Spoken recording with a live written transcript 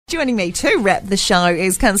Joining me to wrap the show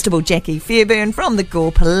is Constable Jacqui Fairbairn from the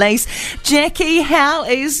Gore Police. Jacqui,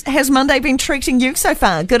 has Monday been treating you so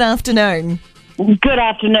far? Good afternoon. Good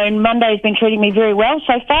afternoon. Monday's been treating me very well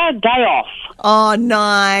so far. Day off. Oh,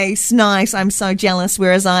 nice. I'm so jealous,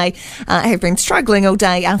 whereas I have been struggling all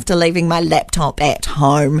day after leaving my laptop at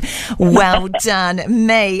home. Well done,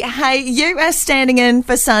 me. Hey, you are standing in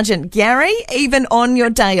for Sergeant Gary, even on your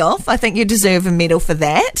day off. I think you deserve a medal for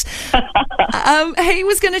that. He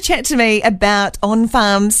was going to chat to me about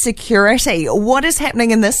on-farm security. What is happening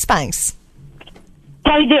in this space?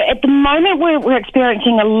 So at the moment we're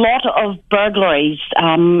experiencing a lot of burglaries,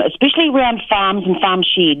 especially around farms and farm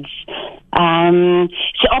sheds.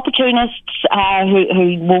 So opportunists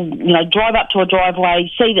who will drive up to a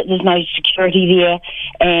driveway, see that there's no security there,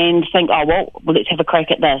 and think, well, let's have a crack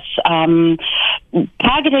at this.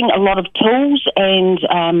 Targeting a lot of tools and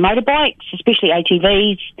motorbikes, especially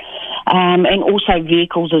ATVs, and also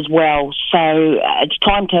vehicles as well. So it's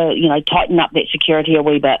time to tighten up that security a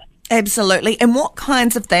wee bit. Absolutely. And what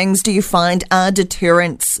kinds of things do you find are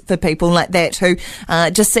deterrents for people like that who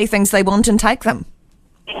just see things they want and take them?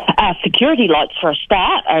 Security lights for a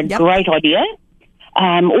start are a great idea.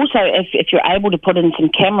 Also, if you're able to put in some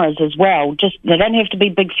cameras as well, they don't have to be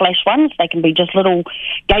big flash ones. They can be just little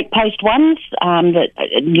gatepost ones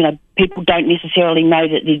that people don't necessarily know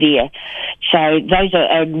that they're there. So those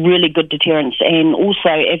are really good deterrents. And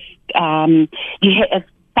also, if you have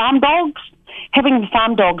farm dogs, having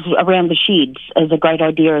farm dogs around the sheds is a great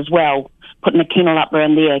idea as well. Putting a kennel up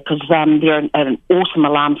around there because they're an awesome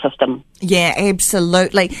alarm system. Yeah,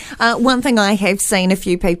 absolutely. One thing I have seen a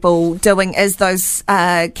few people doing is those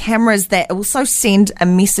cameras that also send a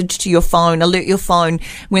message to your phone, alert your phone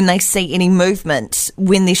when they see any movement,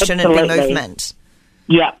 when there shouldn't be movement.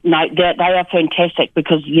 Yeah, no, they are fantastic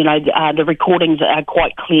because, the recordings are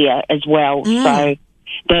quite clear as well. So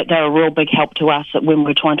they're a real big help to us when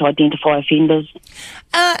we're trying to identify offenders.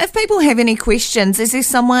 If people have any questions, is there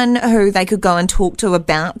someone who they could go and talk to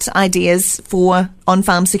about ideas for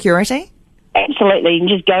on-farm security? Absolutely. You can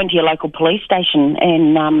just go into your local police station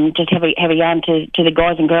and just have a yarn to the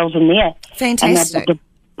guys and girls in there. Fantastic. And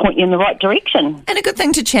point you in the right direction. And a good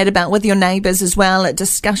thing to chat about with your neighbours as well at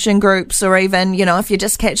discussion groups, or even, if you're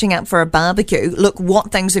just catching up for a barbecue, look,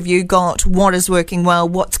 what things have you got? What is working well?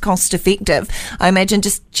 What's cost effective? I imagine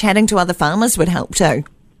just chatting to other farmers would help too.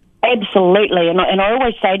 Absolutely. And I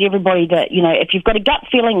always say to everybody that, if you've got a gut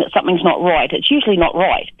feeling that something's not right, it's usually not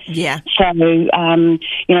right. Yeah. So,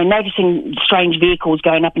 noticing strange vehicles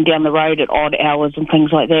going up and down the road at odd hours and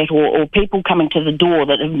things like that, or people coming to the door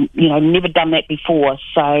that have, never done that before.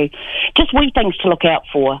 So just wee things to look out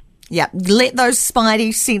for. Yeah, let those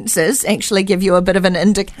spidey senses actually give you a bit of an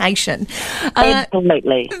indication.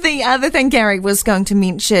 Absolutely. The other thing Gary was going to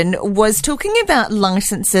mention was talking about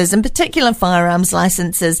licences, in particular firearms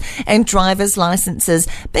licences and driver's licences,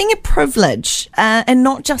 being a privilege and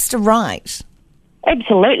not just a right.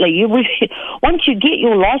 Absolutely. Once you get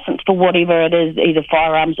your licence for whatever it is, either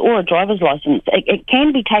firearms or a driver's licence, it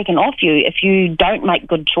can be taken off you if you don't make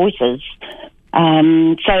good choices.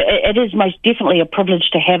 So it is most definitely a privilege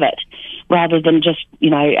to have it rather than just,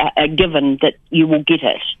 a given that you will get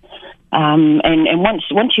it. And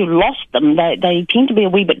once you've lost them, they tend to be a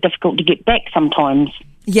wee bit difficult to get back sometimes.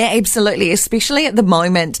 Yeah, absolutely, especially at the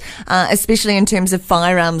moment, especially in terms of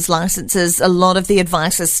firearms licences. A lot of the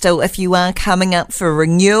advice is still, if you are coming up for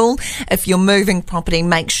renewal, if you're moving property,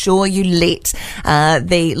 make sure you let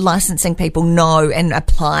the licensing people know and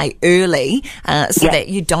apply early so that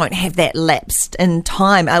you don't have that lapsed in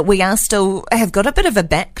time. We have got a bit of a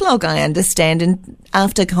backlog, I understand, and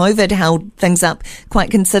after COVID held things up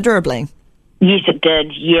quite considerably. Yes, it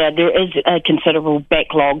did. Yeah, there is a considerable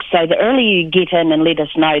backlog. So the earlier you get in and let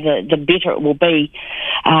us know, the better it will be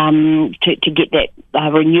to get that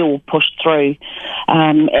renewal pushed through.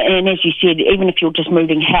 And as you said, even if you're just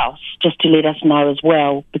moving house, just to let us know as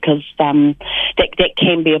well, because that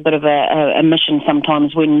can be a bit of a mission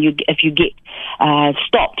sometimes if you get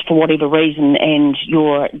stopped for whatever reason and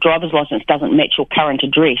your driver's licence doesn't match your current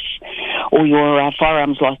address or your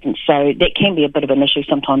firearms licence. So that can be a bit of an issue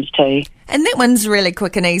sometimes too. And that one's really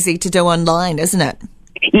quick and easy to do online, isn't it?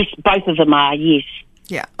 Yes, both of them are, yes.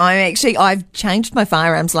 Yeah, I've changed my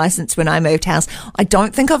firearms licence when I moved house. I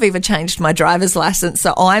don't think I've ever changed my driver's licence,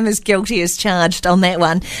 so I'm as guilty as charged on that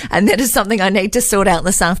one. And that is something I need to sort out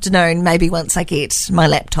this afternoon, maybe once I get my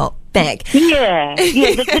laptop back. Yeah.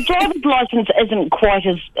 The driver's licence isn't quite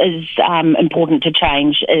as important to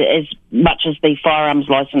change as much as the firearms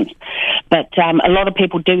licence, but a lot of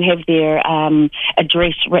people do have their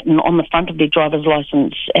address written on the front of their driver's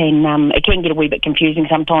licence, and it can get a wee bit confusing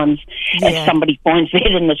sometimes if somebody finds that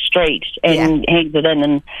in the street and hands it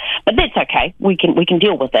in. But that's okay. We can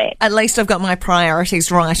deal with that. At least I've got my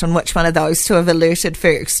priorities right on which one of those to have alerted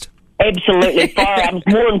first. Absolutely. Firearms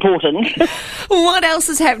more important. What else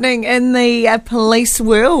is happening in the police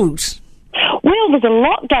world? Well, there's a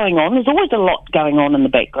lot going on. There's always a lot going on in the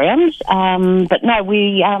background. But no,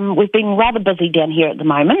 we've been rather busy down here at the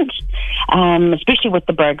moment, especially with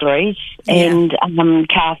the burglaries and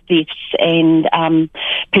car thefts and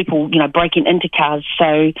people, breaking into cars.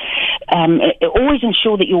 So always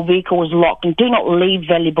ensure that your vehicle is locked and do not leave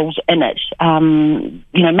valuables in it.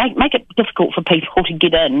 Make it difficult for people to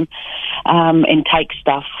get in and take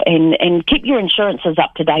stuff, and keep your insurances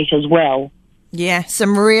up to date as well. Yeah,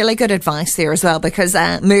 some really good advice there as well, because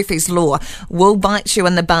Murphy's Law will bite you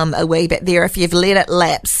in the bum a wee bit there if you've let it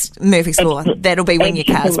lapse. Murphy's Law, that'll be when your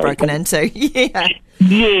car's broken into. Yeah.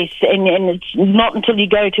 Yes, and it's not until you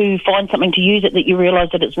go to find something to use it that you realise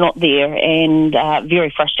that it's not there, and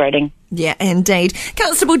very frustrating. Yeah, indeed.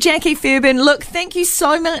 Constable Jacqui Fairbairn, look, thank you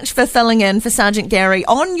so much for filling in for Sergeant Gary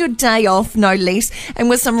on your day off, no less, and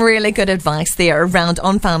with some really good advice there around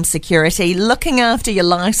on-farm security, looking after your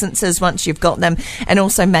licences once you've got them, and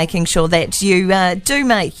also making sure that you do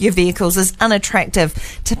make your vehicles as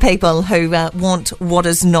unattractive to people who want what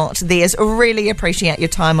is not theirs. Really appreciate your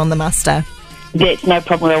time on the muster. That's no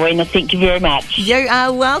problem, Rowena. Thank you very much. You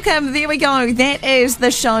are welcome. There we go. That is the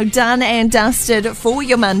show done and dusted for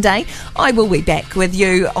your Monday. I will be back with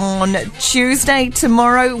you on Tuesday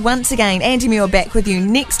tomorrow. Once again, Andy Muir back with you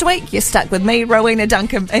next week. You're stuck with me, Rowena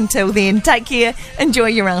Duncum. Until then, take care. Enjoy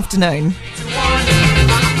your afternoon.